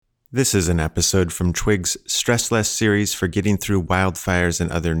This is an episode from Twig's Stress Less series for getting through wildfires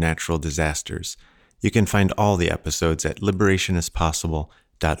and other natural disasters. You can find all the episodes at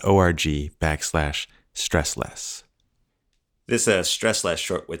liberationispossible.org/stressless. This is a Stress Less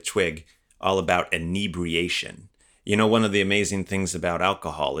short with Twig, all about inebriation. You know, one of the amazing things about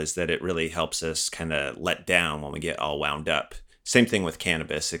alcohol is that it really helps us kind of let down when we get all wound up. Same thing with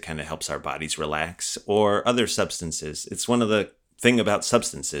cannabis. It kind of helps our bodies relax, or other substances. It's one of the thing about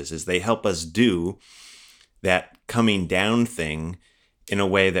substances is they help us do that coming down thing in a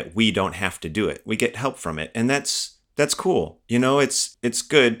way that we don't have to do it. We get help from it, and that's cool. You know, it's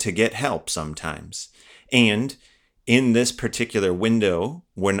good to get help sometimes. And in this particular window,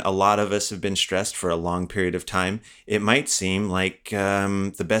 when a lot of us have been stressed for a long period of time, it might seem like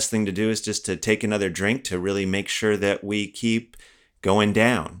the best thing to do is just to take another drink to really make sure that we keep going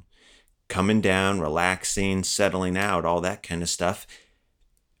down. Coming down, relaxing, settling out, all that kind of stuff.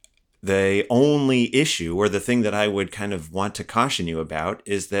 The only issue, or the thing that I would kind of want to caution you about,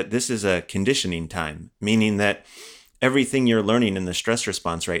 is that this is a conditioning time, meaning that everything you're learning in the stress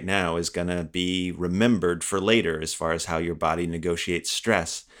response right now is going to be remembered for later as far as how your body negotiates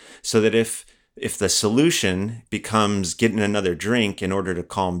stress. So that if the solution becomes getting another drink in order to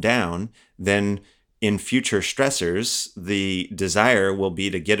calm down, then in future stressors, the desire will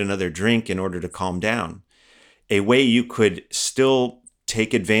be to get another drink in order to calm down. A way you could still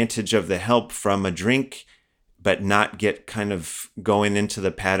take advantage of the help from a drink, but not get kind of going into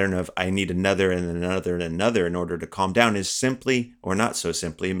the pattern of I need another and another and another in order to calm down, is simply, or not so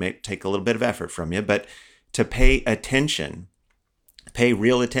simply, it may take a little bit of effort from you, but to pay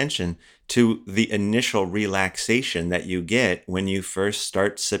real attention to the initial relaxation that you get when you first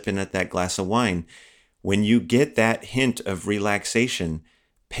start sipping at that glass of wine. When you get that hint of relaxation,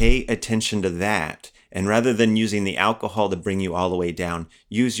 pay attention to that. And rather than using the alcohol to bring you all the way down,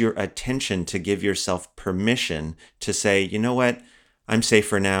 use your attention to give yourself permission to say, you know what, I'm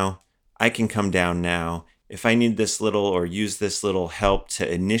safer now. I can come down now. If I need this little or use this little help to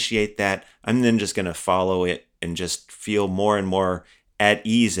initiate that, I'm then just going to follow it and just feel more and more at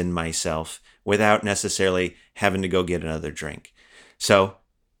ease in myself without necessarily having to go get another drink. So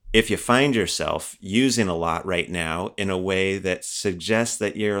if you find yourself using a lot right now in a way that suggests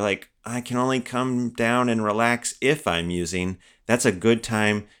that you're like, I can only come down and relax if I'm using, that's a good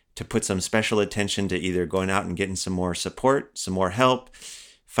time to put some special attention to either going out and getting some more support, some more help,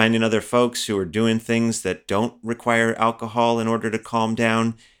 finding other folks who are doing things that don't require alcohol in order to calm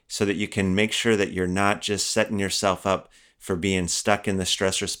down, so that you can make sure that you're not just setting yourself up for being stuck in the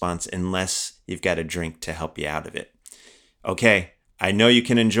stress response unless you've got a drink to help you out of it. Okay. I know you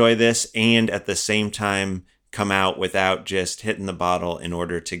can enjoy this and at the same time come out without just hitting the bottle in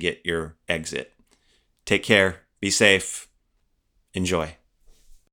order to get your exit. Take care. Be safe. Enjoy.